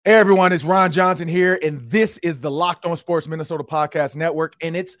Hey everyone, it's Ron Johnson here, and this is the Locked On Sports Minnesota Podcast Network,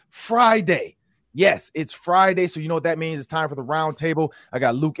 and it's Friday. Yes, it's Friday, so you know what that means. It's time for the Roundtable. I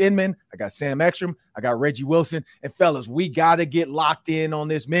got Luke Inman, I got Sam Ekstrom, I got Reggie Wilson, and fellas, we got to get locked in on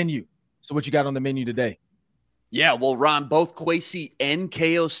this menu. So what you got on the menu today? Yeah, well, Ron, both Kwesi and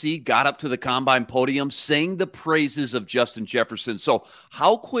KOC got up to the Combine podium, sang the praises of Justin Jefferson. So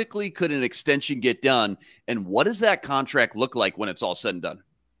how quickly could an extension get done, and what does that contract look like when it's all said and done?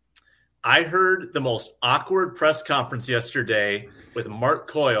 I heard the most awkward press conference yesterday with Mark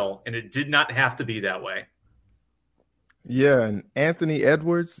Coyle, and it did not have to be that way. Yeah, and Anthony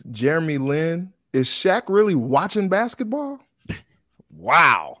Edwards, Jeremy Lin. Is Shaq really watching basketball?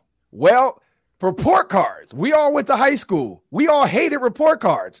 Wow. Well, report cards. We all went to high school. We all hated report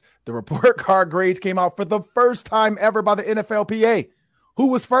cards. The report card grades came out for the first time ever by the NFLPA. Who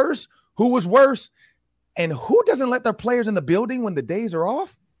was first? Who was worse? And who doesn't let their players in the building when the days are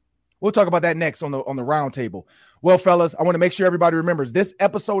off? We'll talk about that next on the roundtable. Well, fellas, I want to make sure everybody remembers this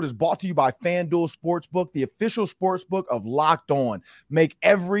episode is brought to you by FanDuel Sportsbook, the official sportsbook of Locked On. Make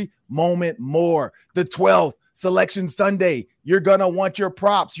every moment more. The 12th, Selection Sunday. You're going to want your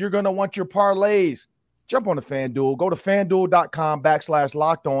props. You're going to want your parlays. Jump on the FanDuel. Go to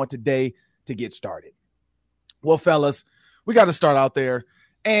FanDuel.com/Locked On today to get started. Well, fellas, we got to start out there.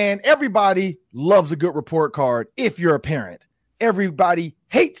 And everybody loves a good report card if you're a parent. Everybody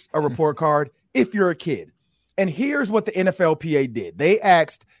hates a report card if you're a kid. And here's what the NFLPA did. They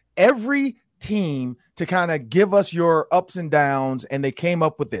asked every team to kind of give us your ups and downs, and they came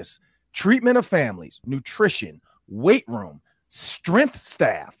up with this: treatment of families, nutrition, weight room, strength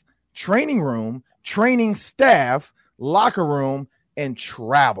staff, training room, training staff, locker room, and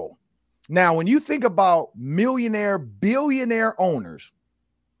travel. Now, when you think about millionaire, billionaire owners,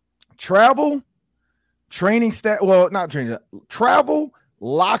 travel, training staff, well, not training, travel,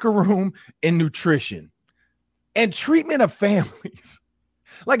 locker room, and nutrition, and treatment of families.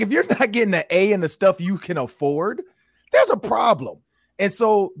 Like, if you're not getting the A in the stuff you can afford, there's a problem. And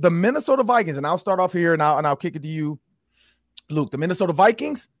so the Minnesota Vikings, and I'll start off here and I'll kick it to you, Luke. The Minnesota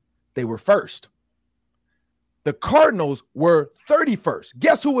Vikings, they were first. The Cardinals were 31st.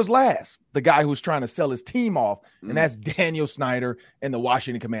 Guess who was last? The guy who was trying to sell his team off, and that's Daniel Snyder and the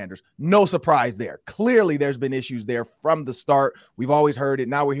Washington Commanders. No surprise there. Clearly, there's been issues there from the start. We've always heard it.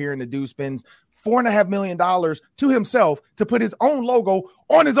 Now we're hearing the dude spends $4.5 million to himself to put his own logo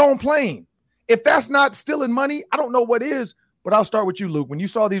on his own plane. If that's not stealing money, I don't know what is. But I'll start with you, Luke. When you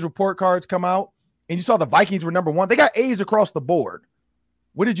saw these report cards come out and you saw the Vikings were number one, they got A's across the board.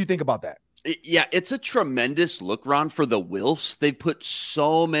 What did you think about that? Yeah, it's a tremendous look, Ron, for the Wilfs. They've put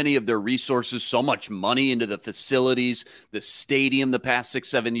so many of their resources, so much money into the facilities, the stadium the past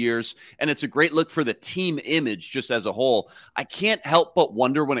 6-7 years, and it's a great look for the team image just as a whole. I can't help but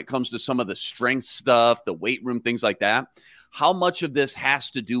wonder when it comes to some of the strength stuff, the weight room, things like that, how much of this has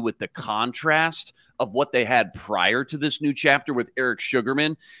to do with the contrast of what they had prior to this new chapter with Eric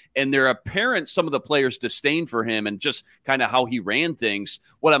Sugarman and their apparent, some of the players' disdain for him and just kind of how he ran things.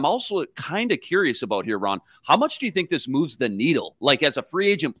 What I'm also kind of curious about here, Ron, how much do you think this moves the needle? Like, as a free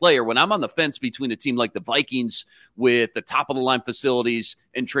agent player, when I'm on the fence between a team like the Vikings with the top of the line facilities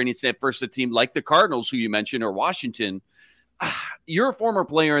and training staff versus a team like the Cardinals, who you mentioned, or Washington, you're a former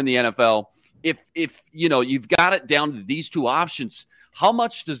player in the NFL. If you know, you've got it down to these two options, how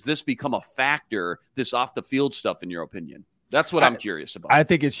much does this become a factor, this off the field stuff, in your opinion? That's what I'm curious about. I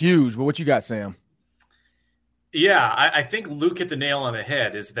think it's huge, but what you got, Sam? Yeah, I think Luke hit the nail on the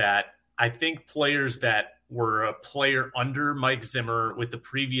head, is that I think players that were a player under Mike Zimmer with the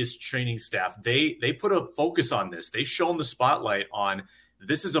previous training staff, they put a focus on this. They shone the spotlight on,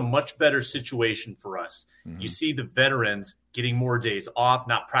 this is a much better situation for us. Mm-hmm. You see the veterans getting more days off,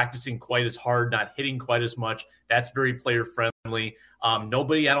 not practicing quite as hard, not hitting quite as much. That's very player friendly.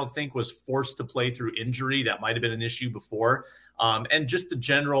 Nobody, I don't think, was forced to play through injury. That might have been an issue before. And just the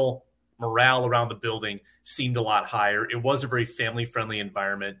general morale around the building seemed a lot higher. It was a very family-friendly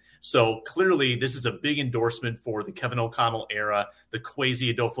environment. So clearly, this is a big endorsement for the Kevin O'Connell era, the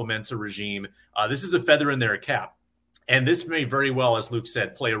Kwesi Adolfo-Mensah regime. This is a feather in their cap. And this may very well, as Luke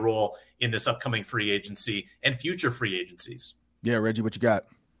said, play a role in this upcoming free agency and future free agencies. Yeah, Reggie, what you got?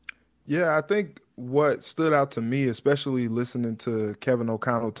 Yeah, I think what stood out to me, especially listening to Kevin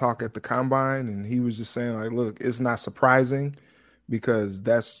O'Connell talk at the Combine, and he was just saying, like, look, it's not surprising because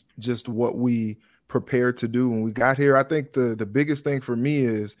that's just what we prepared to do when we got here. I think the biggest thing for me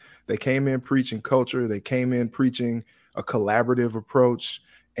is they came in preaching culture. They came in preaching a collaborative approach.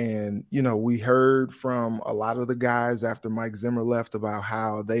 And, you know, we heard from a lot of the guys after Mike Zimmer left about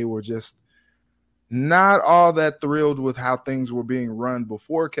how they were just not all that thrilled with how things were being run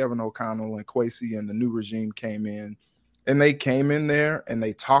before Kevin O'Connell and Kwesi and the new regime came in. And they came in there and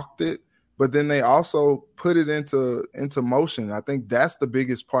they talked it, but then they also put it into motion. I think that's the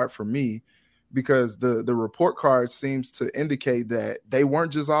biggest part for me, because the report card seems to indicate that they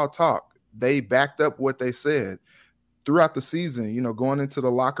weren't just all talk. They backed up what they said throughout the season, going into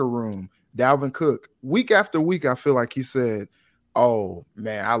the locker room. Dalvin Cook, week after week, I feel like he said, oh,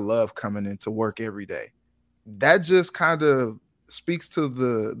 man, I love coming into work every day. That just kind of speaks to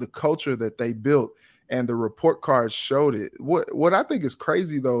the culture that they built, and the report cards showed it. What I think is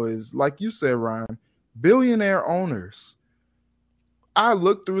crazy, though, is, like you said, Ryan, billionaire owners. I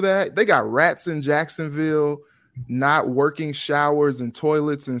looked through that. They got rats in Jacksonville, not working showers and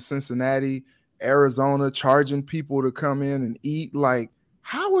toilets in Cincinnati, Arizona, charging people to come in and eat. Like,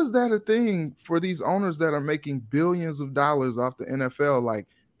 how is that a thing for these owners that are making billions of dollars off the NFL? Like,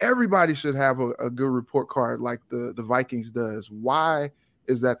 everybody should have a good report card like the Vikings does. Why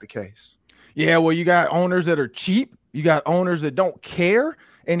is that the case? Yeah, well, you got owners that are cheap. You got owners that don't care.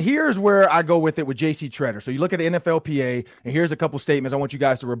 And here's where I go with it with J.C. Treader. So you look at the NFLPA, and here's a couple statements I want you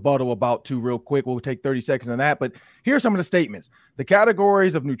guys to rebuttal about too real quick. We'll take 30 seconds on that. But here's some of the statements. The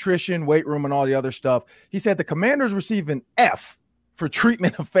categories of nutrition, weight room, and all the other stuff. He said the Commanders receive an F for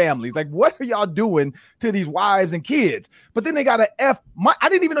treatment of families. Like, what are y'all doing to these wives and kids? But then they got an F. I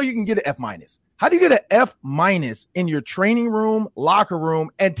didn't even know you can get an F minus. How do you get an F minus in your training room, locker room,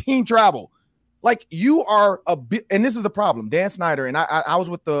 and team travel? Like, you are a bit, and this is the problem. Dan Snyder, and I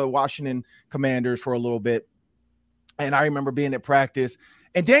was with the Washington Commanders for a little bit, and I remember being at practice,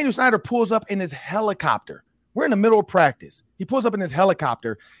 and Daniel Snyder pulls up in his helicopter. We're in the middle of practice. He pulls up in his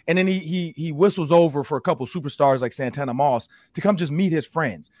helicopter, and then he whistles over for a couple superstars like Santana Moss to come just meet his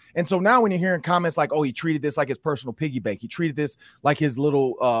friends. And so now when you're hearing comments like, oh, he treated this like his personal piggy bank, he treated this like his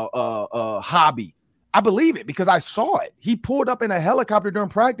little hobby, I believe it because I saw it. He pulled up in a helicopter during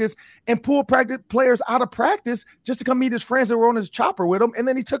practice and pulled practice players out of practice just to come meet his friends that were on his chopper with him, and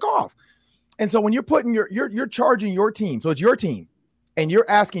then he took off. And so when you're putting you're charging your team, so it's your team, and you're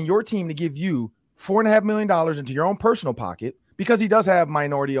asking your team to give you $4.5 million into your own personal pocket, because he does have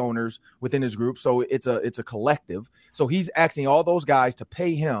minority owners within his group, so it's a collective. So he's asking all those guys to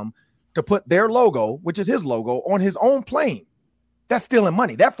pay him to put their logo, which is his logo, on his own plane. That's stealing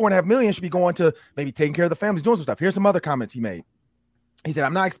money. That $4.5 million should be going to maybe taking care of the families, doing some stuff. Here's some other comments he made. He said,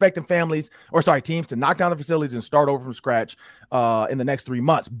 I'm not expecting teams to knock down the facilities and start over from scratch in the next 3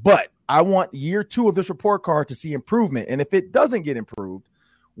 months. But I want year 2 of this report card to see improvement. And if it doesn't get improved,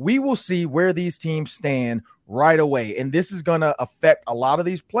 we will see where these teams stand right away. And this is going to affect a lot of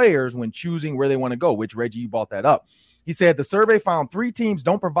these players when choosing where they want to go, which, Reggie, you brought that up. He said the survey found 3 teams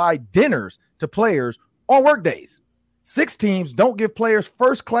don't provide dinners to players on work days. 6 teams don't give players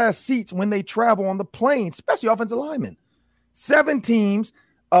first-class seats when they travel on the plane, especially offensive linemen. 7 teams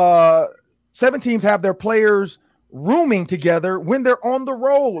have their players rooming together when they're on the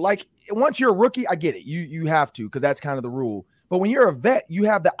road. Like, once you're a rookie, I get it. You have to, because that's kind of the rule. But when you're a vet, you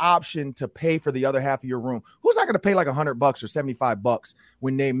have the option to pay for the other half of your room. Who's not going to pay like $100 or $75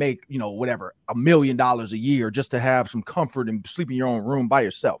 when they make, $1 million a year just to have some comfort and sleep in your own room by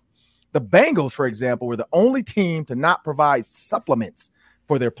yourself? The Bengals, for example, were the only team to not provide supplements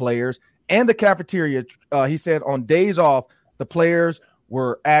for their players and the cafeteria. He said on days off, the players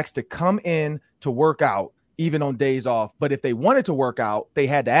were asked to come in to work out even on days off. But if they wanted to work out, they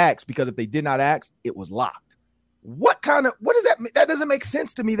had to ask, because if they did not ask, it was locked. What does that mean? That doesn't make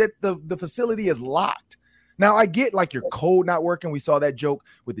sense to me, that the facility is locked. Now, I get like your code not working. We saw that joke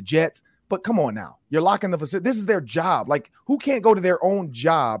with the Jets. But come on now, you're locking the facility. This is their job. Like, who can't go to their own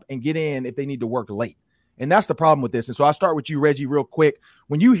job and get in if they need to work late? And that's the problem with this. And so I'll start with you, Reggie, real quick.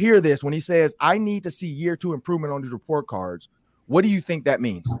 When you hear this, when he says, I need to see year 2 improvement on these report cards, what do you think that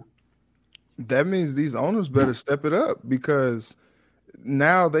means? That means these owners better step it up, because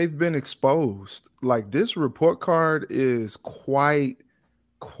now they've been exposed. Like, this report card is quite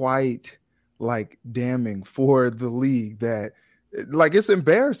like damning for the league. That, like, it's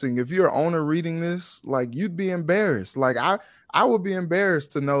embarrassing. If you're an owner reading this, like, you'd be embarrassed. Like, I would be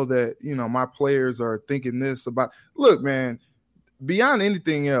embarrassed to know that, my players are thinking this about. Look, man, beyond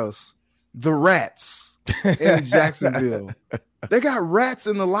anything else, the rats in Jacksonville, they got rats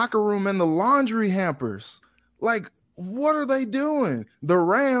in the locker room and the laundry hampers. Like, what are they doing? The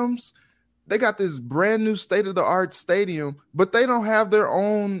Rams, they got this brand new state-of-the-art stadium, but they don't have their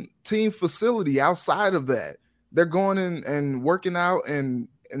own team facility outside of that. They're going in and working out, and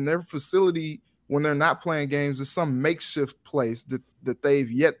their facility, when they're not playing games, is some makeshift place that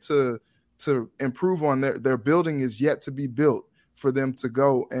they've yet to improve on. Their building is yet to be built for them to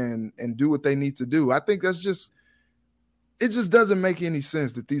go and do what they need to do. I think it just doesn't make any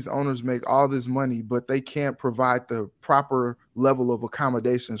sense that these owners make all this money, but they can't provide the proper level of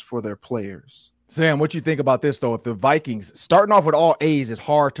accommodations for their players. Sam, what you think about this, though? If the Vikings, starting off with all A's is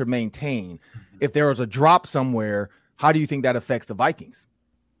hard to maintain. If there was a drop somewhere, how do you think that affects the Vikings?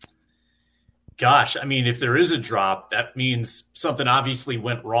 Gosh, I mean, if there is a drop, that means something obviously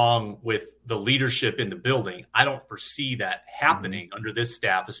went wrong with the leadership in the building. I don't foresee that happening under this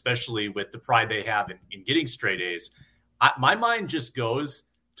staff, especially with the pride they have in getting straight A's. My mind just goes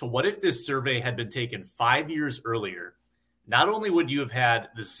to, what if this survey had been taken 5 years earlier? Not only would you have had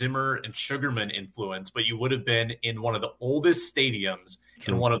the Zimmer and Sugarman influence, but you would have been in one of the oldest stadiums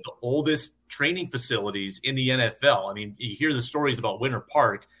and one of the oldest training facilities in the NFL. I mean, you hear the stories about Winter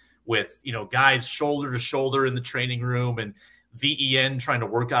Park with, guys shoulder to shoulder in the training room and VEN trying to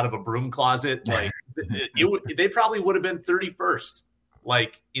work out of a broom closet. Like they probably would have been 31st,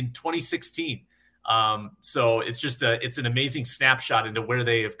 like in 2016. So it's an amazing snapshot into where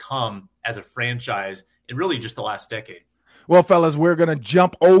they have come as a franchise in really just the last decade. Well, fellas, we're going to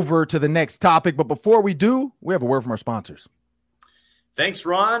jump over to the next topic. But before we do, we have a word from our sponsors. Thanks,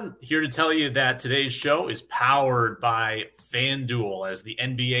 Ron. Here to tell you that today's show is powered by FanDuel. As the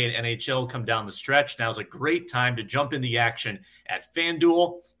NBA and NHL come down the stretch, now's a great time to jump in the action at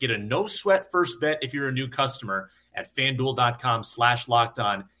FanDuel. Get a no-sweat first bet if you're a new customer at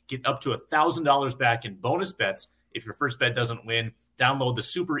FanDuel.com/lockedon. Get up to $1,000 back in bonus bets if your first bet doesn't win. Download the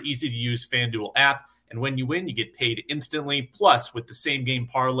super easy-to-use FanDuel app, and when you win, you get paid instantly. Plus, with the same-game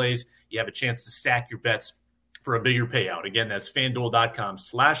parlays, you have a chance to stack your bets for a bigger payout. Again, that's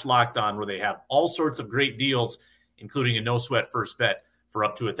FanDuel.com/lockedon, where they have all sorts of great deals, including a no-sweat first bet for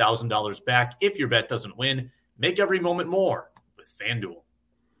up to $1,000 back if your bet doesn't win. Make every moment more with FanDuel.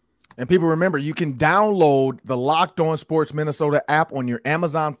 And people, remember, you can download the Locked On Sports Minnesota app on your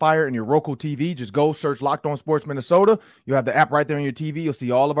Amazon Fire and your Roku TV. Just go search Locked On Sports Minnesota. You have the app right there on your TV. You'll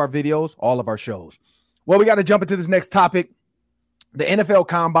see all of our videos, all of our shows. Well, we got to jump into this next topic. The NFL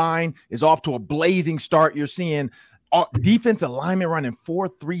Combine is off to a blazing start. You're seeing defensive linemen running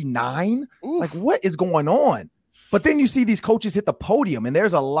 4.39. Like, what is going on? But then you see these coaches hit the podium, and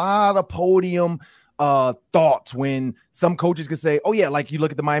there's a lot of podium thoughts when some coaches could say, oh, yeah, like you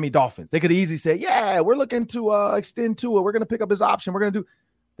look at the Miami Dolphins. They could easily say, yeah, we're looking to extend to it. We're going to pick up his option. We're going to do.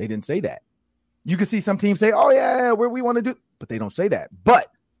 They didn't say that. You can see some teams say, oh, yeah, we want to do. But they don't say that.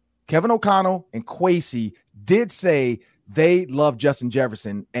 But Kevin O'Connell and Kwesi did say they love Justin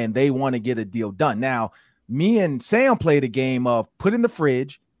Jefferson and they want to get a deal done. Now, me and Sam played a game of put in the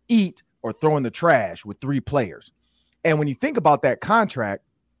fridge, eat, or throw in the trash with 3 players. And when you think about that contract,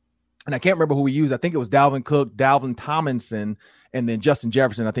 and I can't remember who we used. I think it was Dalvin Cook, Dalvin Tomlinson, and then Justin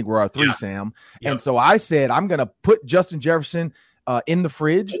Jefferson. I think were our 3, Sam. Yep. And so I said, I'm going to put Justin Jefferson in the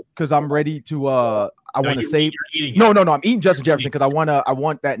fridge because I'm ready to I want to save. No. I'm eating Justin Jefferson because I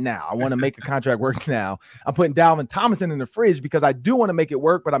want that now. I want to make a contract work now. I'm putting Dalvin Tomlinson in the fridge because I do want to make it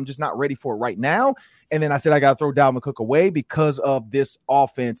work, but I'm just not ready for it right now. And then I said I got to throw Dalvin Cook away because of this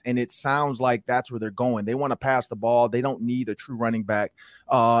offense. And it sounds like that's where they're going. They want to pass the ball. They don't need a true running back.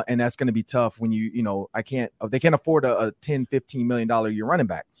 And that's going to be tough when they can't afford a $10, $15 million a year running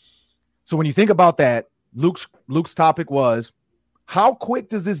back. So when you think about that, Luke's topic was, how quick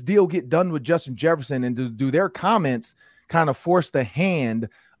does this deal get done with Justin Jefferson? And do their comments kind of force the hand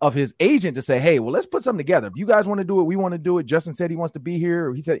of his agent to say, hey, well, let's put something together. If you guys want to do it, we want to do it. Justin said he wants to be here.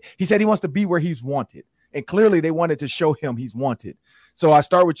 Or he said he wants to be where he's wanted. And clearly they wanted to show him he's wanted. So I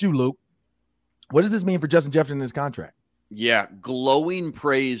start with you, Luke. What does this mean for Justin Jefferson in his contract? Yeah, glowing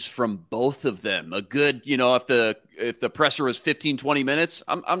praise from both of them. A good, if the presser was 15, 20 minutes,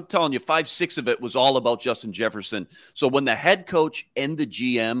 I'm telling you, 5, 6 of it was all about Justin Jefferson. So when the head coach and the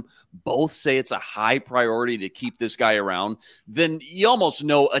GM both say it's a high priority to keep this guy around, then you almost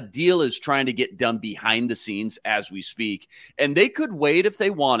know a deal is trying to get done behind the scenes as we speak. And they could wait if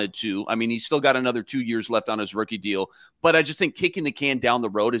they wanted to. I mean, he's still got another 2 years left on his rookie deal, but I just think kicking the can down the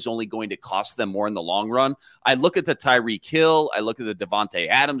road is only going to cost them more in the long run. I look at the Tyreek Hill, I look at the Devontae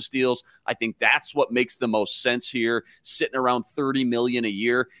Adams deals. I think that's what makes the most sense here, sitting around $30 million a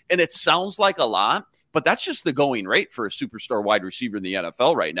year. And it sounds like a lot, but that's just the going rate for a superstar wide receiver in the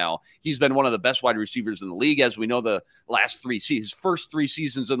NFL right now. He's been one of the best wide receivers in the league, as we know, the last 3 seasons, his first 3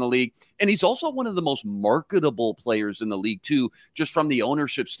 seasons in the league. And he's also one of the most marketable players in the league, too, just from the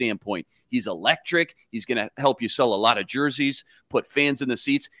ownership standpoint. He's electric. He's going to help you sell a lot of jerseys, put fans in the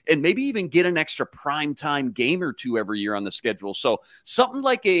seats, and maybe even get an extra primetime game or 2 every year on the schedule. So something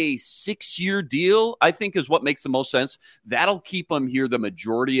like a 6-year deal, I think, is what makes the most sense. That'll keep him here the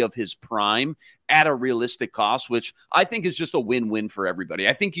majority of his prime. at a realistic cost, which I think is just a win-win for everybody.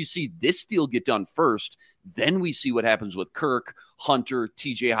 I think you see this deal get done first, then we see what happens with Kirk, Hunter,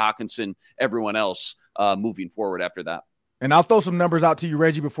 TJ Hawkinson, everyone else moving forward after that. And I'll throw some numbers out to you,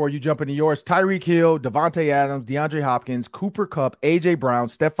 Reggie, before you jump into yours. Tyreek Hill, Devontae Adams, DeAndre Hopkins, Cooper Kupp, A.J. Brown,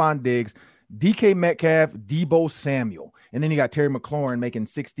 Stephon Diggs, DK Metcalf, Deebo Samuel. And then you got Terry McLaurin making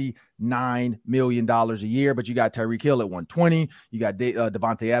 $69 million a year, but you got Tyreek Hill at 120. You got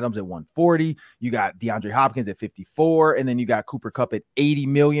Devontae Adams at 140. You got DeAndre Hopkins at 54. And then you got Cooper Kupp at $80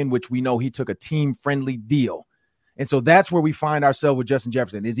 million, which we know he took a team-friendly deal. And so that's where we find ourselves with Justin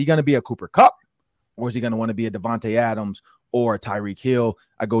Jefferson. Is he going to be a Cooper Kupp, or is he going to want to be a Devontae Adams or a Tyreek Hill?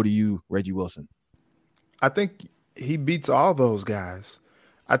 I go to you, Reggie Wilson. I think he beats all those guys.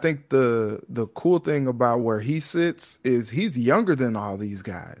 I think the cool thing about where he sits is he's younger than all these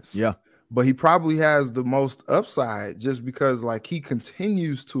guys. Yeah. But he probably has the most upside just because, like, he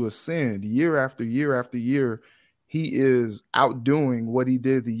continues to ascend year after year after year. He is outdoing what he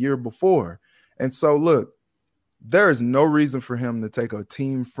did the year before. And so, look, there is no reason for him to take a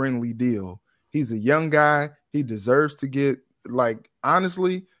team-friendly deal. He's a young guy. He deserves to get, like,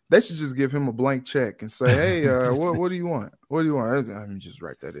 honestly, they should just give him a blank check and say, hey, what do you want? What do you want? Let me just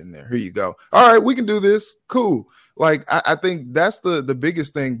write that in there. Here you go. All right, we can do this. Cool. Like, I think that's the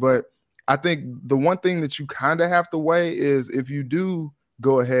biggest thing. But I think the one thing that you kind of have to weigh is if you do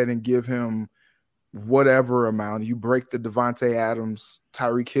go ahead and give him whatever amount, you break the Devontae Adams,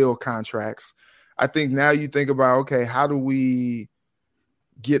 Tyreek Hill contracts. I think now you think about, okay, how do we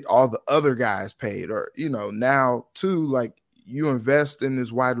get all the other guys paid? Or, now too, like, you invest in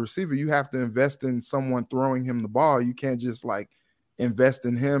this wide receiver, you have to invest in someone throwing him the ball. You can't just, like, invest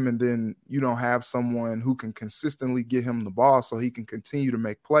in him and then you don't have someone who can consistently get him the ball so he can continue to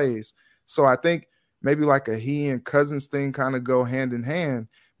make plays. So I think maybe like a he and Cousins thing kind of go hand in hand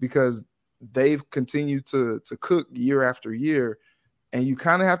because they've continued to cook year after year, and you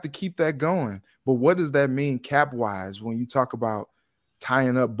kind of have to keep that going. But what does that mean cap-wise when you talk about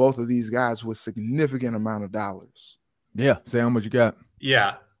tying up both of these guys with significant amount of dollars? Yeah. Sam, what you got?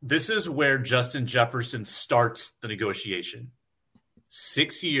 Yeah. This is where Justin Jefferson starts the negotiation.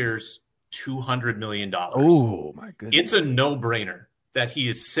 6 years, $200 million. Oh, my goodness. It's a no-brainer that he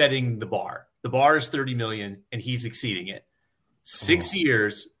is setting the bar. The bar is $30 million, and he's exceeding it. 6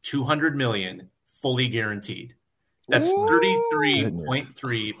 years, $200 million, fully guaranteed. That's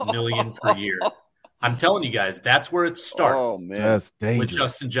 $33.3 million per year. I'm telling you guys, that's where it starts. Oh, man. With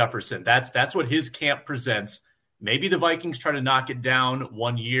Justin Jefferson. That's what his camp presents. Maybe the Vikings try to knock it down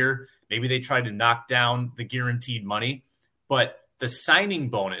 1 year. Maybe they try to knock down the guaranteed money. But the signing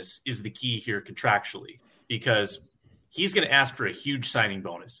bonus is the key here contractually, because he's going to ask for a huge signing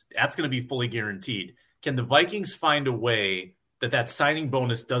bonus. That's going to be fully guaranteed. Can the Vikings find a way that signing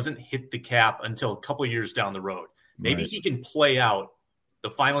bonus doesn't hit the cap until a couple of years down the road? Maybe he can play out the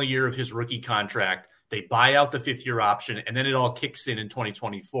final year of his rookie contract. They buy out the fifth-year option, and then it all kicks in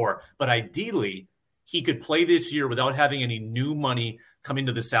 2024. But ideally, he could play this year without having any new money come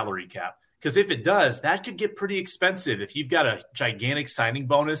into the salary cap. Because if it does, that could get pretty expensive. If you've got a gigantic signing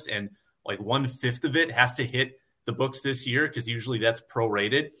bonus and like 1/5 of it has to hit the books this year, because usually that's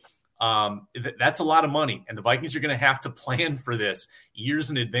prorated, that's a lot of money. And the Vikings are going to have to plan for this years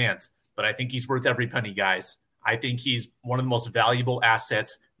in advance. But I think he's worth every penny, guys. I think he's one of the most valuable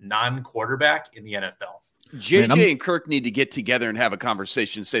assets, non-quarterback, in the NFL. JJ and Kirk need to get together and have a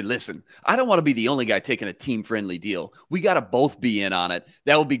conversation and say, listen, I don't want to be the only guy taking a team-friendly deal. We got to both be in on it.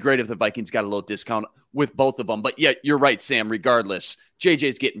 That would be great if the Vikings got a little discount with both of them. But yeah, you're right, Sam. Regardless,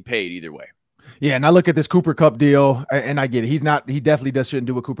 JJ's getting paid either way. Yeah, and I look at this Cooper Kupp deal, and I get it. He definitely shouldn't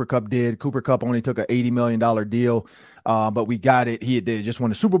do what Cooper Kupp did. Cooper Kupp only took an $80 million deal, but we got it. They just won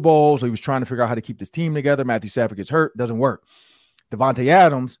the Super Bowl, so he was trying to figure out how to keep this team together. Matthew Stafford gets hurt, doesn't work. Devontae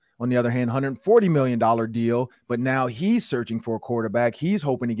Adams, on the other hand, $140 million deal, but now he's searching for a quarterback. He's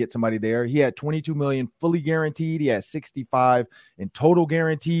hoping to get somebody there. He had $22 million fully guaranteed. He had 65 in total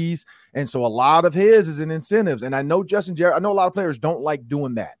guarantees, and so a lot of his is in incentives. And I know I know a lot of players don't like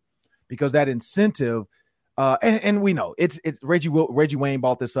doing that, because that incentive, and we know it's Reggie Wayne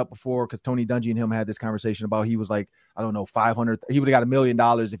brought this up before, because Tony Dungy and him had this conversation about, he was like, I don't know, 500. He would have got $1 million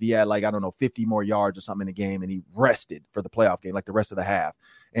if he had, like, I don't know, 50 more yards or something in the game, and he rested for the playoff game, like the rest of the half.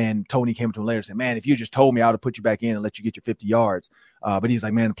 And Tony came to him later and said, man, if you just told me, I would have put you back in and let you get your 50 yards. But he's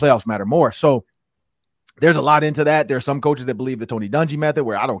like, man, the playoffs matter more. So there's a lot into that. There are some coaches that believe the Tony Dungy method,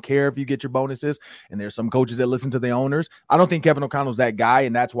 where I don't care if you get your bonuses. And there's some coaches that listen to the owners. I don't think Kevin O'Connell's that guy.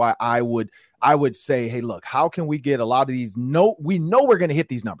 And that's why I would say, hey, look, how can we get a lot of these? We know we're going to hit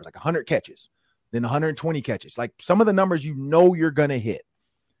these numbers, like 100 catches, then 120 catches, like some of the numbers you're going to hit.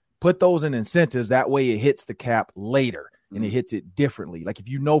 put those in incentives. That way it hits the cap later and it hits it differently. Like if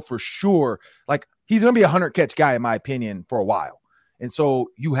you know for sure, like he's going to be a 100 catch guy, in my opinion, for a while. And so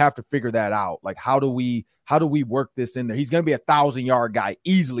you have to figure that out. Like, how do we work this in there? He's going to be a 1,000-yard guy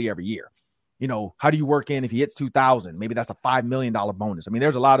easily every year. You know, how do you work in if he hits 2,000? Maybe that's a $5 million bonus. I mean,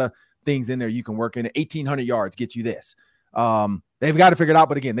 there's a lot of things in there you can work in. 1,800 yards gets you this. They've got to figure it out,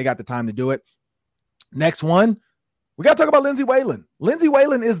 but again, they got the time to do it. Next one, we got to talk about Lindsay Whalen. Lindsay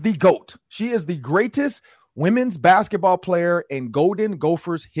Whalen is the GOAT. She is the greatest women's basketball player in Golden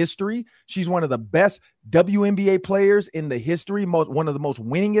Gophers history. She's one of the best WNBA players in the history, one of the most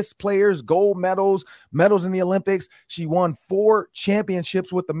winningest players, gold medals in the Olympics. She won 4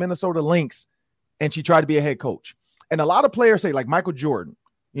 championships with the Minnesota Lynx, and she tried to be a head coach. And a lot of players say, like Michael Jordan,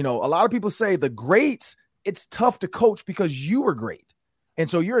 you know, a lot of people say the greats, it's tough to coach because you were great. And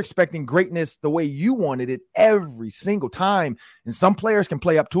so you're expecting greatness the way you wanted it every single time. And some players can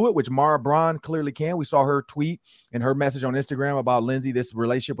play up to it, which Mara Braun clearly can. We saw her tweet and her message on Instagram about Lindsay, this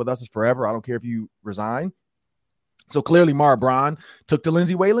relationship with us is forever. I don't care if you resign. So clearly Mara Braun took to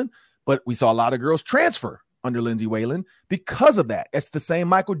Lindsay Whalen, but we saw a lot of girls transfer under Lindsay Whalen because of that. It's the same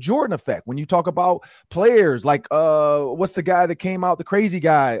Michael Jordan effect. When you talk about players like, what's the guy that came out, the crazy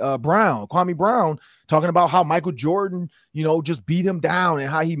guy, Kwame Brown, talking about how Michael Jordan, you know, just beat him down and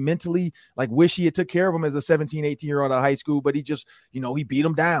how he mentally like wish he had took care of him as a 17, 18-year-old out of high school, but he just, you know, he beat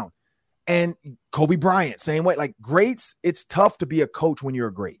him down. And Kobe Bryant, same way, like greats, it's tough to be a coach when you're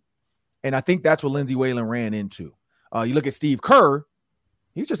a great. And I think that's what Lindsay Whalen ran into. You look at Steve Kerr,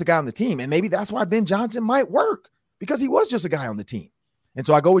 he was just a guy on the team. And maybe that's why Ben Johnson might work, because he was just a guy on the team. And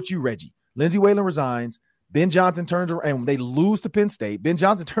so I go with you, Reggie. Lindsay Whalen resigns. Ben Johnson turns around and they lose to Penn State. Ben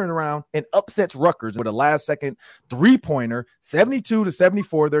Johnson turns around and upsets Rutgers with a last-second three-pointer,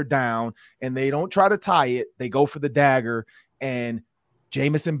 72-74. They're down, and they don't try to tie it. They go for the dagger, and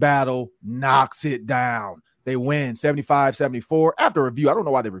Jamison Battle knocks it down. They win 75-74. After review, I don't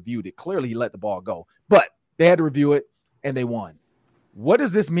know why they reviewed it. Clearly, he let the ball go. But they had to review it, and they won. What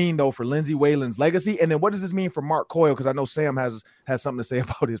does this mean, though, for Lindsay Whalen's legacy? And then what does this mean for Mark Coyle? Because I know Sam has something to say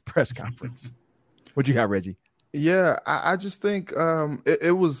about his press conference. What you got, Reggie? Yeah, I just think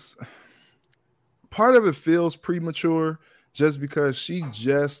it was – part of it feels premature just because she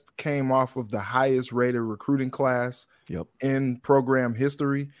just came off of the highest-rated recruiting class in program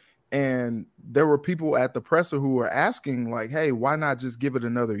history. And there were people at the presser who were asking, like, hey, why not just give it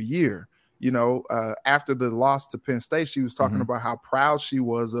another year? You know, after the loss to Penn State, she was talking about how proud she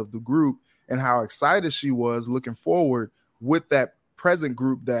was of the group and how excited she was looking forward with that present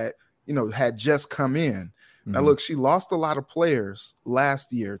group that, you know, had just come in. Now, look, she lost a lot of players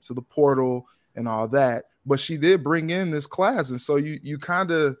last year to the portal and all that, but she did bring in this class. And so you kind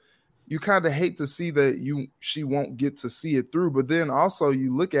of hate to see that she won't get to see it through. But then also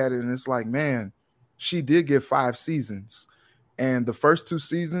you look at it and it's like, man, she did get 5 seasons. And the first 2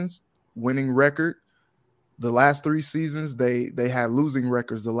 seasons, winning record. The last 3 seasons, they had losing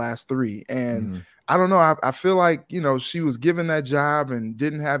records the last 3. And I don't know. I feel like, you know, she was given that job and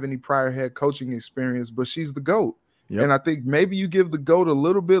didn't have any prior head coaching experience, but she's the GOAT. And I think maybe you give the GOAT a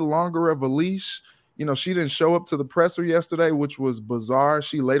little bit longer of a leash. You know, she didn't show up to the presser yesterday, which was bizarre.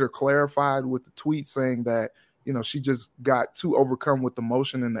 She later clarified with the tweet saying that, you know, she just got too overcome with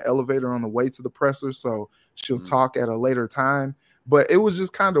emotion in the elevator on the way to the presser. So she'll talk at a later time. But it was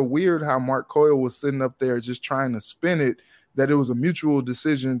just kind of weird how Mark Coyle was sitting up there just trying to spin it, that it was a mutual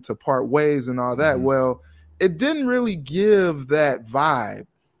decision to part ways and all that. Well, it didn't really give that vibe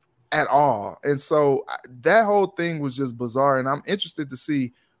at all. And so that whole thing was just bizarre. And I'm interested to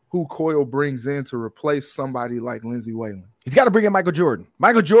see who Coyle brings in to replace somebody like Lindsay Whalen. He's got to bring in Michael Jordan.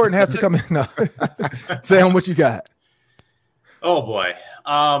 Michael Jordan has to come in. No. Sam, what you got? Oh, boy.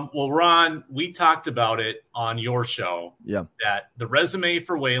 Well, Ron, we talked about it on your show. Yeah. That the resume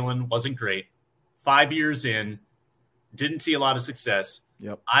for Whalen wasn't great. 5 years in, didn't see a lot of success.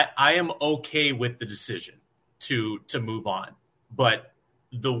 Yep. I am okay with the decision to move on. But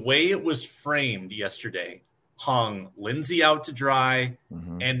the way it was framed yesterday hung Lindsay out to dry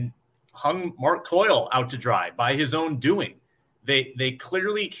and hung Mark Coyle out to dry by his own doing. They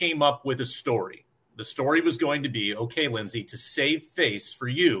clearly came up with a story. The story was going to be, okay, Lindsay, to save face for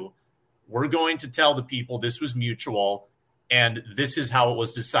you, we're going to tell the people this was mutual and this is how it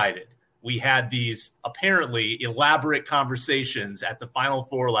was decided. We had these apparently elaborate conversations at the Final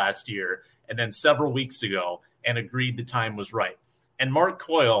Four last year and then several weeks ago and agreed the time was right. And Mark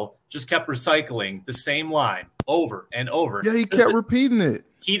Coyle just kept recycling the same line over and over. Yeah, he kept repeating it.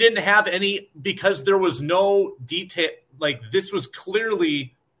 He didn't have any, because there was no detail. Like, this was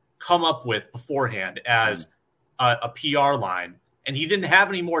clearly come up with beforehand as a PR line. And he didn't have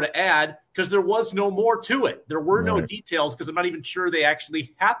any more to add because there was no more to it. There were no details because I'm not even sure they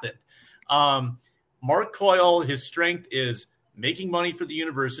actually happened. Mark Coyle, his strength is making money for the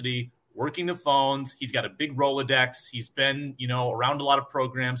university, working the phones. He's got a big Rolodex. He's been, around a lot of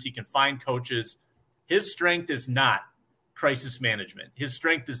programs. He can find coaches. His strength is not crisis management. His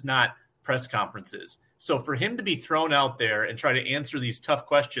strength is not press conferences. So for him to be thrown out there and try to answer these tough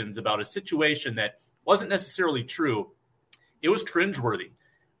questions about a situation that wasn't necessarily true, it was cringeworthy.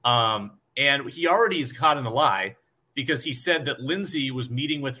 And he already is caught in a lie because he said that Lindsay was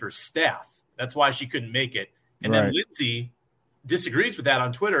meeting with her staff. That's why she couldn't make it. And then Lindsay disagrees with that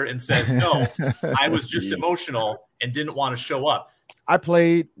on Twitter and says, no, I was just emotional and didn't want to show up. I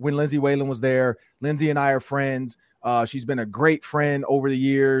played when Lindsay Whalen was there. Lindsay and I are friends. She's been a great friend over the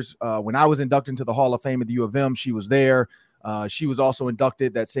years. When I was inducted into the Hall of Fame at the U of M, she was there. She was also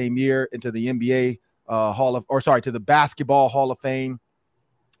inducted that same year into the NBA to the Basketball Hall of Fame.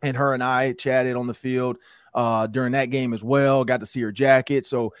 And her and I chatted on the field during that game as well. Got to see her jacket.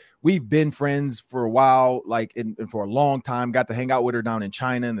 So we've been friends for a while, and for a long time. Got to hang out with her down in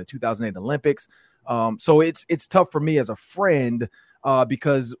China in the 2008 Olympics. So it's tough for me as a friend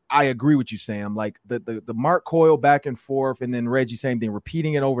because I agree with you, Sam. Like the Mark Coyle back and forth, and then Reggie, same thing,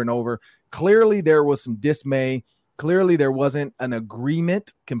 repeating it over and over. Clearly there was some dismay. Clearly there wasn't an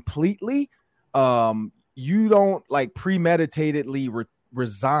agreement completely. You don't premeditatedly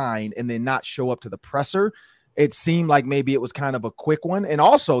resign and then not show up to the presser. It seemed like maybe it was kind of a quick one. And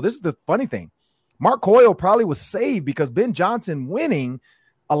also, this is the funny thing. Mark Coyle probably was saved because Ben Johnson winning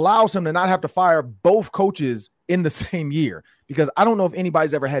allows him to not have to fire both coaches in the same year, because I don't know if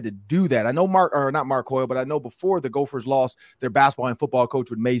anybody's ever had to do that. I know not Mark Coyle, but I know before the Gophers lost their basketball and football coach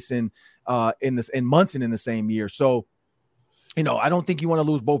with Mason and Munson in the same year. So, I don't think you want to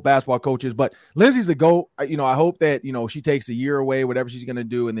lose both basketball coaches, but Lindsay's the GOAT. I hope that, she takes a year away, whatever she's going to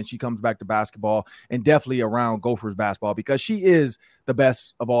do, and then she comes back to basketball and definitely around Gophers basketball because she is the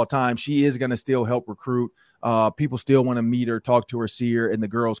best of all time. She is going to still help recruit. People still want to meet her, talk to her, see her, and the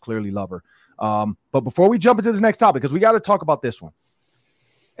girls clearly love her. But before we jump into this next topic, because we got to talk about this one,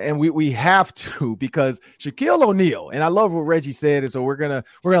 and we have to, because Shaquille O'Neal, and I love what Reggie said, and so we're gonna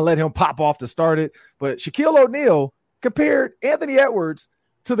let him pop off to start it. But Shaquille O'Neal compared Anthony Edwards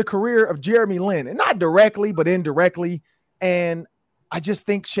to the career of Jeremy Lin, and not directly, but indirectly. And I just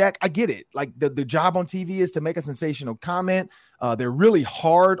think Shaq, I get it. Like the job on TV is to make a sensational comment. They're really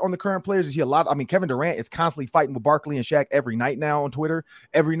hard on the current players. You see a lot. I mean, Kevin Durant is constantly fighting with Barkley and Shaq every night now on Twitter.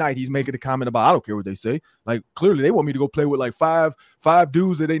 Every night he's making a comment about, I don't care what they say. Like clearly they want me to go play with like five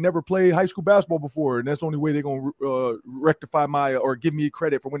dudes that they never played high school basketball before. And that's the only way they're going to rectify or give me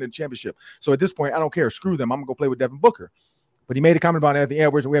credit for winning the championship. So at this point, I don't care. Screw them. I'm going to go play with Devin Booker. But he made a comment about Anthony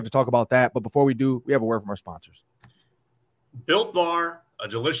Edwards, and we have to talk about that. But before we do, we have a word from our sponsors. Built Bar, a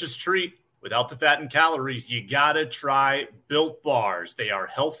delicious treat without the fat and calories. You got to try Built Bars. They are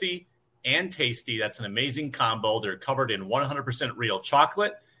healthy and tasty. That's an amazing combo. They're covered in 100% real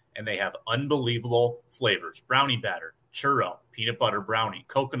chocolate, and they have unbelievable flavors. Brownie batter, churro, peanut butter brownie,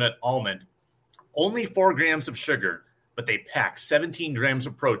 coconut almond. Only 4 grams of sugar, but they pack 17 grams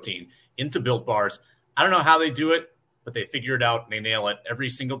of protein into Built Bars. I don't know how they do it, but they figure it out and they nail it every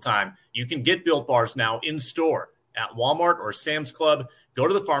single time. You can get Built Bars now in store at Walmart or Sam's Club. Go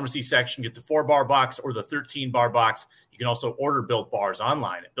to the pharmacy section, get the 4-bar box or the 13-bar box. You can also order Built Bars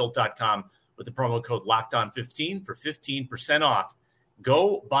online at Built.com with the promo code LOCKEDON15 for 15% off.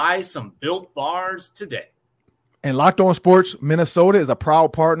 Go buy some Built Bars today. And Locked On Sports Minnesota is a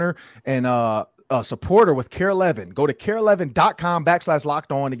proud partner and a supporter with Care 11. Go to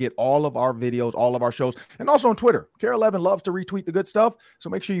care11.com/locked on to get all of our videos, all of our shows, and also on Twitter. Care 11 loves to retweet the good stuff, so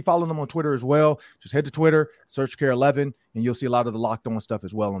make sure you follow them on Twitter as well. Just head to Twitter, search Care 11, and you'll see a lot of the Locked On stuff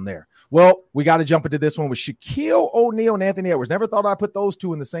as well on there. Well, we got to jump into this one with Shaquille O'Neal and Anthony Edwards. Never thought I'd put those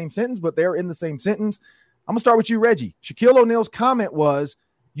two in the same sentence, but they're in the same sentence. I'm going to start with you, Reggie. Shaquille O'Neal's comment was,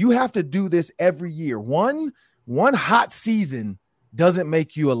 you have to do this every year. One hot season doesn't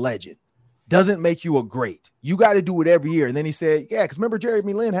make you a legend. Doesn't make you a great. You got to do it every year. And then he said, yeah, because remember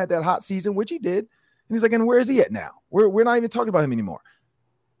Jeremy Lin had that hot season, which he did. And he's like, and where is he at now? We're not even talking about him anymore.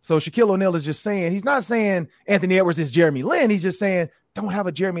 So Shaquille O'Neal is just saying, he's not saying Anthony Edwards is Jeremy Lin. He's just saying, don't have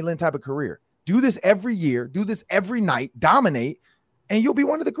a Jeremy Lin type of career. Do this every year. Do this every night. Dominate. And you'll be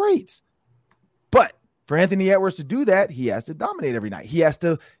one of the greats. But for Anthony Edwards to do that, he has to dominate every night.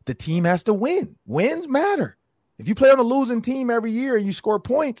 The team has to win. Wins matter. If you play on a losing team every year and you score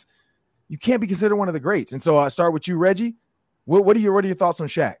points, you can't be considered one of the greats. And so I start with you, Reggie. What are your thoughts on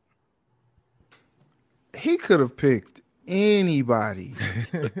Shaq? He could have picked anybody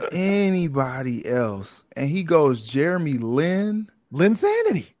else, and he goes Jeremy Lin.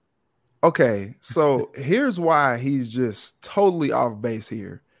 Linsanity. Okay, so here's why he's just totally off base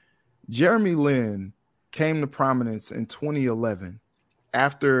here. Jeremy Lin came to prominence in 2011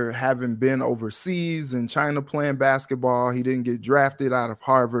 after having been overseas in China playing basketball. He didn't get drafted out of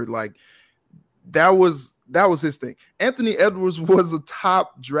Harvard. Like that was his thing. Anthony Edwards was a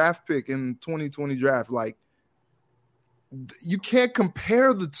top draft pick in 2020 draft. Like you can't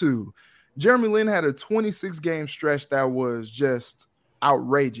compare the two. Jeremy Lin had a 26-game stretch that was just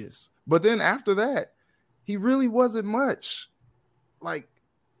outrageous. But then after that, he really wasn't much. Like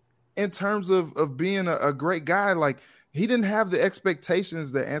in terms of being a great guy, like he didn't have the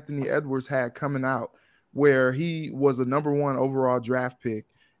expectations that Anthony Edwards had coming out, where he was a number 1 overall draft pick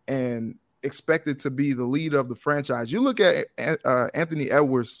and expected to be the leader of the franchise. You look at Anthony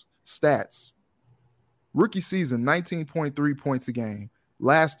Edwards' stats. Rookie season, 19.3 points a game.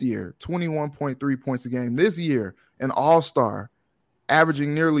 Last year, 21.3 points a game. This year, an all-star,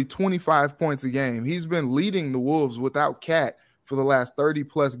 averaging nearly 25 points a game. He's been leading the Wolves without Cat for the last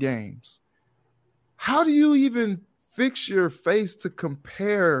 30-plus games. How do you even fix your face to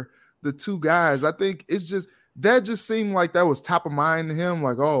compare the two guys? I think it's just that just seemed like that was top of mind to him.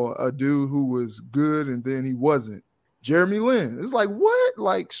 Like, oh, a dude who was good and then he wasn't. Jeremy Lin. It's like, what?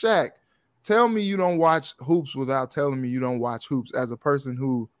 Like, Shaq, tell me you don't watch hoops without telling me you don't watch hoops, as a person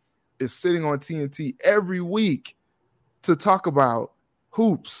who is sitting on TNT every week to talk about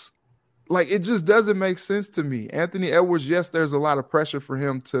hoops. Like, it just doesn't make sense to me. Anthony Edwards, yes, there's a lot of pressure for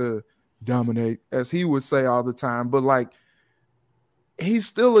him to dominate, as he would say all the time, but like, he's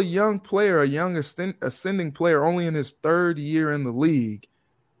still a young player, a young ascending player, only in his 3rd year in the league.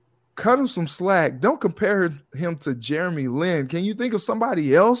 Cut him some slack. Don't compare him to Jeremy Lin. Can you think of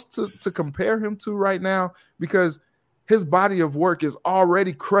somebody else to compare him to right now? Because his body of work is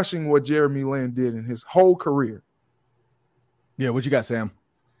already crushing what Jeremy Lin did in his whole career. Yeah, what you got, Sam?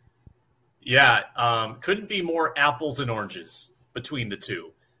 Yeah, couldn't be more apples and oranges between the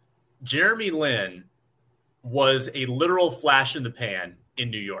two. Jeremy Lin was a literal flash in the pan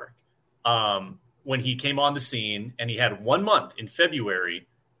in New York when he came on the scene, and he had 1 month in February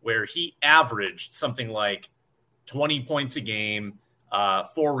where he averaged something like 20 points a game,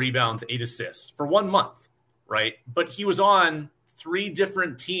 4 rebounds, 8 assists for 1 month, right? But he was on 3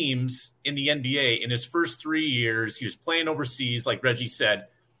 different teams in the NBA in his first 3 years. He was playing overseas, like Reggie said.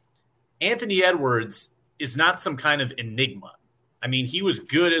 Anthony Edwards is not some kind of enigma. I mean, he was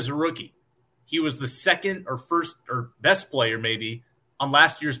good as a rookie. He was the second or first or best player maybe on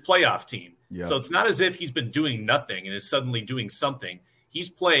last year's playoff team. Yep. So it's not as if he's been doing nothing and is suddenly doing something. He's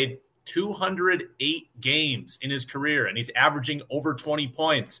played 208 games in his career, and he's averaging over 20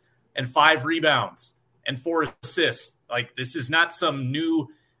 points and 5 rebounds and 4 assists. Like, this is not some new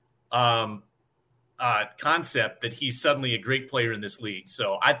concept that he's suddenly a great player in this league.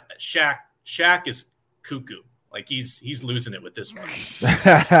 So Shaq is cuckoo. Like, he's losing it with this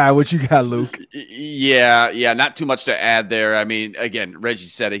one. What you got, Luke? Yeah, not too much to add there. I mean, again, Reggie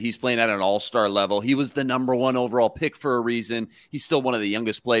said it. He's playing at an all-star level. He was the number 1 overall pick for a reason. He's still one of the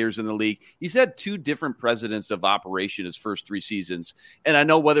youngest players in the league. He's had 2 different presidents of operation his first 3 seasons. And I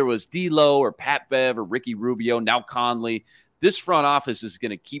know whether it was D'Lo or Pat Bev or Ricky Rubio, now Conley, this front office is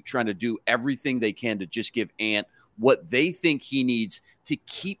going to keep trying to do everything they can to just give Ant what they think he needs to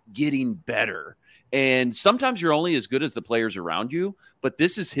keep getting better. And sometimes you're only as good as the players around you, but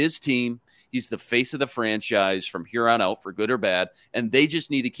this is his team. He's the face of the franchise from here on out, for good or bad, and they just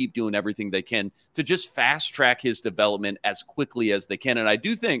need to keep doing everything they can to just fast track his development as quickly as they can. And I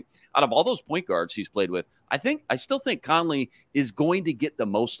do think out of all those point guards he's played with, I still think Conley is going to get the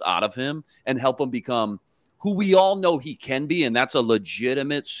most out of him and help him become who we all know he can be, and that's a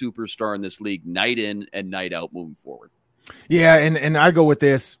legitimate superstar in this league, night in and night out moving forward. Yeah, and I go with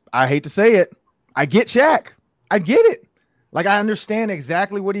this. I hate to say it. I get Shaq. I get it. Like, I understand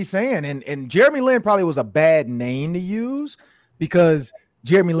exactly what he's saying. And Jeremy Lin probably was a bad name to use because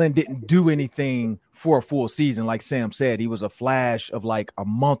Jeremy Lin didn't do anything for a full season. Like Sam said, he was a flash of like a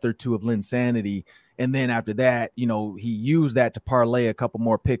month or 2 of Linsanity. And then after that, he used that to parlay a couple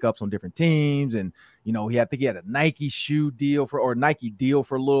more pickups on different teams. And, I think he had a Nike Nike deal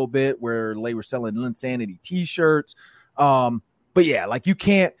for a little bit where they were selling Linsanity t-shirts. But yeah, like you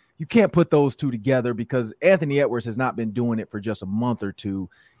can't put those two together because Anthony Edwards has not been doing it for just a month or 2.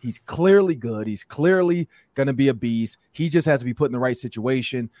 He's clearly good. He's clearly going to be a beast. He just has to be put in the right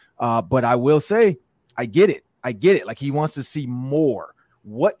situation. But I will say, I get it. Like, he wants to see more.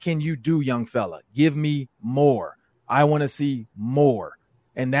 What can you do, young fella? Give me more. I want to see more.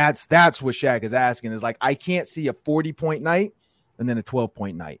 And that's what Shaq is asking, is like, I can't see a 40-point night and then a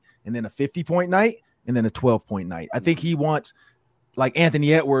 12-point night and then a 50-point night and then a 12-point night. I think he wants like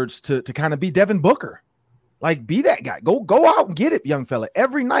Anthony Edwards to kind of be Devin Booker. Like, be that guy. Go out and get it, young fella,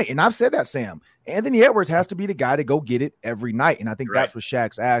 every night. And I've said that, Sam. Anthony Edwards has to be the guy to go get it every night. And I think that's what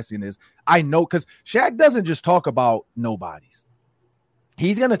Shaq's asking is, I know, because Shaq doesn't just talk about nobodies.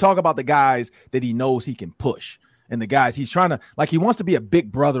 He's going to talk about the guys that he knows he can push. And the guys he's trying to, like, he wants to be a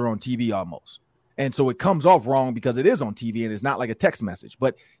big brother on TV almost. And so it comes off wrong because it is on TV and it's not like a text message.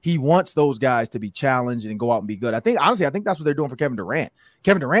 But he wants those guys to be challenged and go out and be good. I think that's what they're doing for Kevin Durant.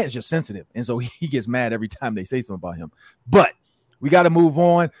 Kevin Durant is just sensitive. And so he gets mad every time they say something about him. But we got to move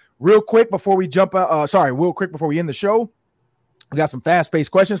on real quick before we real quick before we end the show. We got some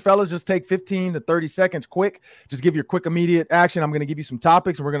fast-paced questions, fellas. Just take 15 to 30 seconds quick. Just give your quick, immediate action. I'm going to give you some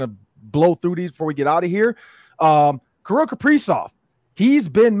topics, and we're going to blow through these before we get out of here. Kirill Kaprizov, he's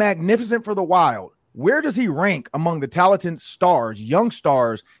been magnificent for the Wild. Where does he rank among the talented stars, young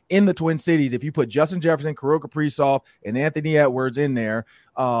stars in the Twin Cities? If you put Justin Jefferson, Kirill Kaprizov, and Anthony Edwards in there,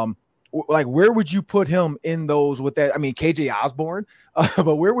 like, where would you put him in those with that? I mean, KJ Osborne,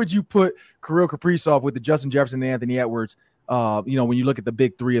 but where would you put Kirill Kaprizov with the Justin Jefferson and Anthony Edwards? When you look at the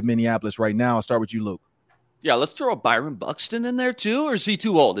big three of Minneapolis right now? I'll start with you, Luke. Yeah, let's throw Byron Buxton in there too, or is he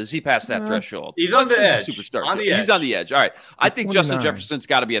too old? Is he past that threshold? He's on the edge. Superstar. On the edge. He's on the edge. All right. I think 29. Justin Jefferson's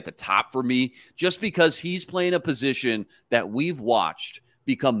got to be at the top for me, just because he's playing a position that we've watched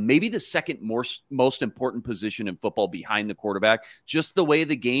become maybe the second most important position in football behind the quarterback. Just the way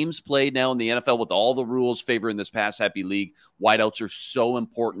the game's played now in the NFL with all the rules favoring this pass-happy league, wideouts are so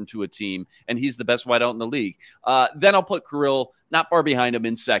important to a team, and he's the best wideout in the league. Then I'll put Kirill not far behind him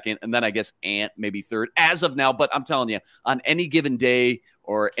in second, and then I guess Ant maybe third as of now. But I'm telling you, on any given day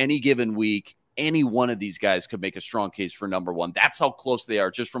or any given week, any one of these guys could make a strong case for number one. That's how close they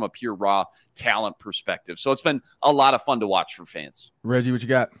are, just from a pure raw talent perspective. So it's been a lot of fun to watch for fans. Reggie, what you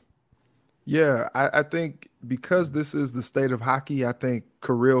got? Yeah, I think because this is the state of hockey, I think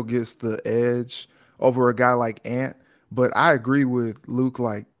Kirill gets the edge over a guy like Ant. But I agree with Luke,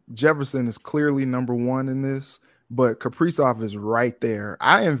 like, Jefferson is clearly number one in this, but Kaprizov is right there.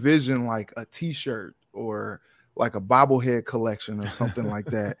 I envision like a T-shirt or like a bobblehead collection or something like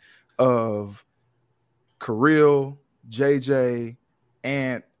that of Kirill, JJ,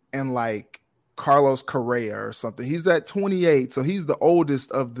 Ant, and like Carlos Correa or something. He's at 28, so he's the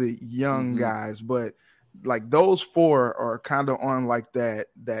oldest of the young guys, but like those four are kind of on like that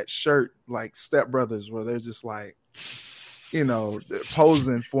shirt, like Step Brothers, where they're just like,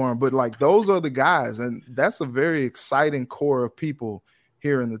 posing for him. But like those are the guys, and that's a very exciting core of people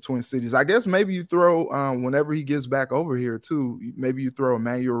here in the Twin Cities. I guess maybe you throw, whenever he gets back over here too, maybe you throw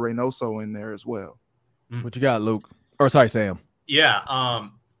Emmanuel Reynoso in there as well. What you got, Luke? Or sorry, Sam. Yeah,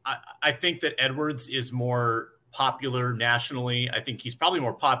 I think that Edwards is more popular nationally. I think he's probably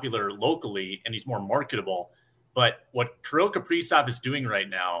more popular locally, and he's more marketable. But what Kirill Kaprizov is doing right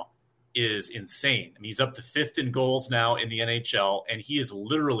now is insane. I mean, he's up to 5th in goals now in the NHL, and he is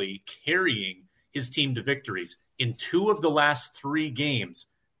literally carrying his team to victories. In 2 of the last 3 games,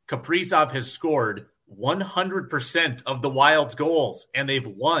 Kaprizov has scored 100% of the Wild's goals, and they've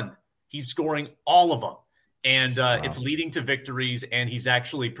won. He's scoring all of them, and it's leading to victories, and he's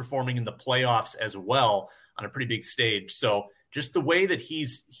actually performing in the playoffs as well on a pretty big stage. So just the way that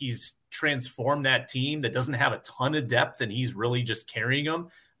he's transformed that team that doesn't have a ton of depth, and he's really just carrying them,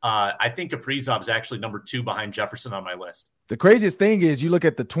 I think Kaprizov is actually number 2 behind Jefferson on my list. The craziest thing is you look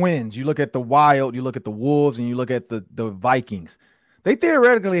at the Twins, you look at the Wild, you look at the Wolves, and you look at the Vikings. They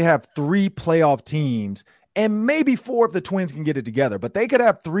theoretically have 3 playoff teams, and maybe 4 if the Twins can get it together. But they could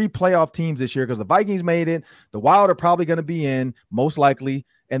have 3 playoff teams this year because the Vikings made it. The Wild are probably going to be in, most likely.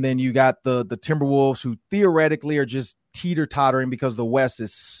 And then you got the Timberwolves, who theoretically are just teeter-tottering because the West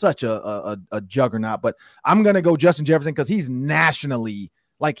is such a juggernaut. But I'm going to go Justin Jefferson because he's nationally,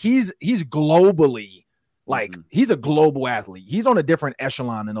 like he's globally, like he's a global athlete. He's on a different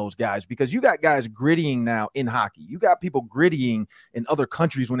echelon than those guys, because you got guys grittying now in hockey. You got people grittying in other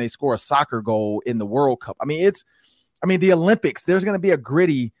countries when they score a soccer goal in the World Cup. I mean, the Olympics, there's going to be a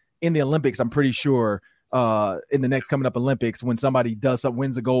gritty in the Olympics, I'm pretty sure, in the next coming up Olympics, when somebody does something,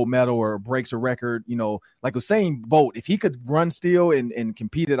 wins a gold medal or breaks a record, like Usain Bolt, if he could run still and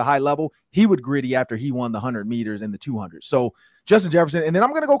compete at a high level, he would gritty after he won the 100 meters and the 200. So Justin Jefferson, and then I'm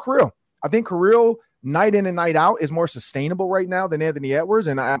going to go Kirill. I think Kirill, night in and night out, is more sustainable right now than Anthony Edwards,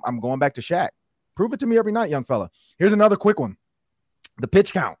 and I'm going back to Shaq. Prove it to me every night, young fella. Here's another quick one. The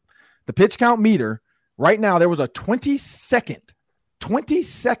pitch count. The pitch count meter, right now, there was a 20-second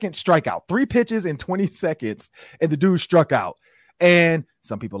strikeout. 3 pitches in 20 seconds, and the dude struck out. And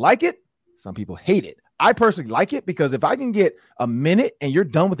some people like it. Some people hate it. I personally like it because if I can get a minute and you're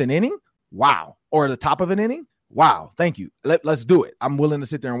done with an inning, wow. Or the top of an inning, wow. Thank you. Let's do it. I'm willing to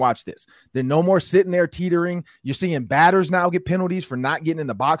sit there and watch this. There's no more sitting there teetering. You're seeing batters now get penalties for not getting in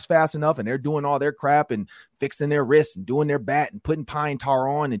the box fast enough, and they're doing all their crap and fixing their wrists and doing their bat and putting pine tar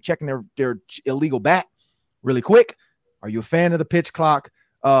on and checking their illegal bat really quick. Are you a fan of the pitch clock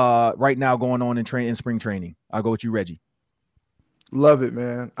right now going on in spring training? I'll go with you, Reggie. Love it,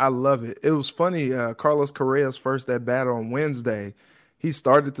 man. I love it. It was funny. Carlos Correa's first at bat on Wednesday, he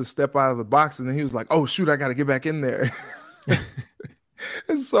started to step out of the box, and then he was like, "Oh shoot, I got to get back in there."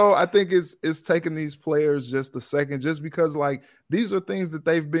 And so I think it's taking these players just a second, just because like these are things that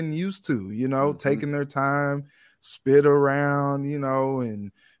they've been used to, taking their time, spit around,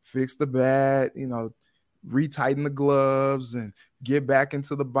 and fix the bat, retighten the gloves and get back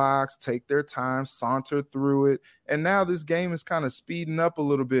into the box, take their time, saunter through it. And now this game is kind of speeding up a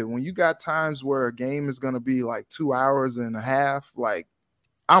little bit. When you got times where a game is going to be like 2 hours and a half, like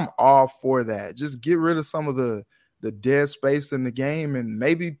I'm all for that. Just get rid of some of the dead space in the game, and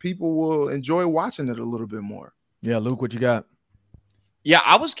maybe people will enjoy watching it a little bit more. Yeah, Luke, what you got? Yeah,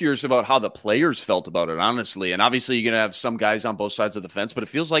 I was curious about how the players felt about it, honestly. And obviously, you're going to have some guys on both sides of the fence, but it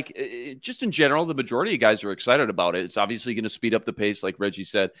feels like just in general, the majority of guys are excited about it. It's obviously going to speed up the pace, like Reggie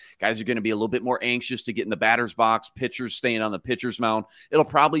said. Guys are going to be a little bit more anxious to get in the batter's box, pitchers staying on the pitcher's mound. It'll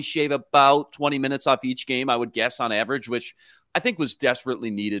probably shave about 20 minutes off each game, I would guess, on average, which I think was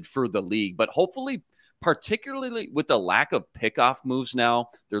desperately needed for the league. But hopefully, particularly with the lack of pickoff moves now,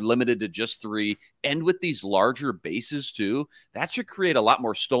 they're limited to just 3. And with these larger bases too, that should create a lot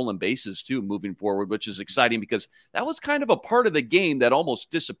more stolen bases too moving forward, which is exciting because that was kind of a part of the game that almost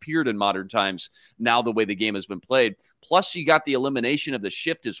disappeared in modern times now the way the game has been played. Plus, you got the elimination of the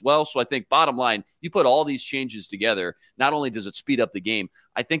shift as well. So I think bottom line, you put all these changes together, not only does it speed up the game,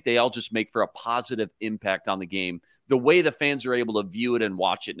 I think they all just make for a positive impact on the game, the way the fans are able to view it and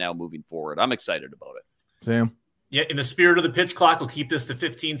watch it now moving forward. I'm excited about it. Sam? Yeah, in the spirit of the pitch clock, we'll keep this to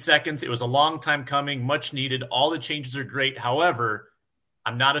 15 seconds. It was a long time coming, much needed. All the changes are great. However,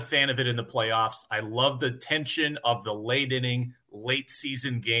 I'm not a fan of it in the playoffs. I love the tension of the late inning, late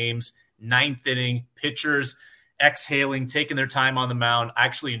season games, 9th inning, pitchers exhaling, taking their time on the mound. I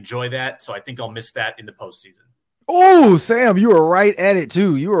actually enjoy that, so I think I'll miss that in the postseason. Oh, Sam, you were right at it,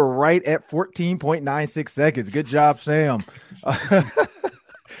 too. You were right at 14.96 seconds. Good job, Sam.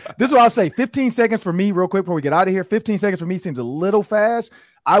 This is what I'll say. 15 seconds for me, real quick, before we get out of here. 15 seconds for me seems a little fast.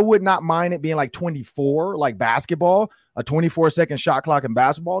 I would not mind it being like 24, like basketball, a 24-second shot clock in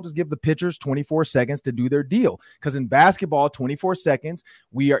basketball. Just give the pitchers 24 seconds to do their deal. Because in basketball, 24 seconds,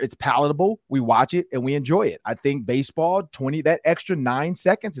 it's palatable. We watch it and we enjoy it. I think baseball, that extra 9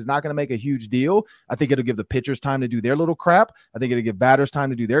 seconds is not going to make a huge deal. I think it'll give the pitchers time to do their little crap. I think it'll give batters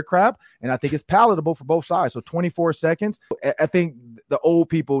time to do their crap. And I think it's palatable for both sides. So 24 seconds. I think the old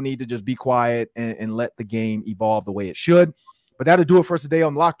people need to just be quiet and let the game evolve the way it should. But that'll do it for us today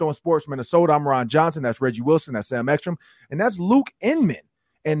on Locked On Sports Minnesota. I'm Ron Johnson. That's Reggie Wilson. That's Sam Ekstrom. And that's Luke Inman.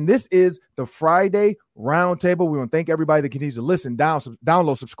 And this is the Friday Roundtable. We want to thank everybody that continues to listen,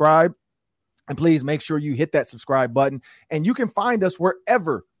 download, subscribe. And please make sure you hit that subscribe button. And you can find us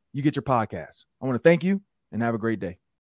wherever you get your podcasts. I want to thank you and have a great day.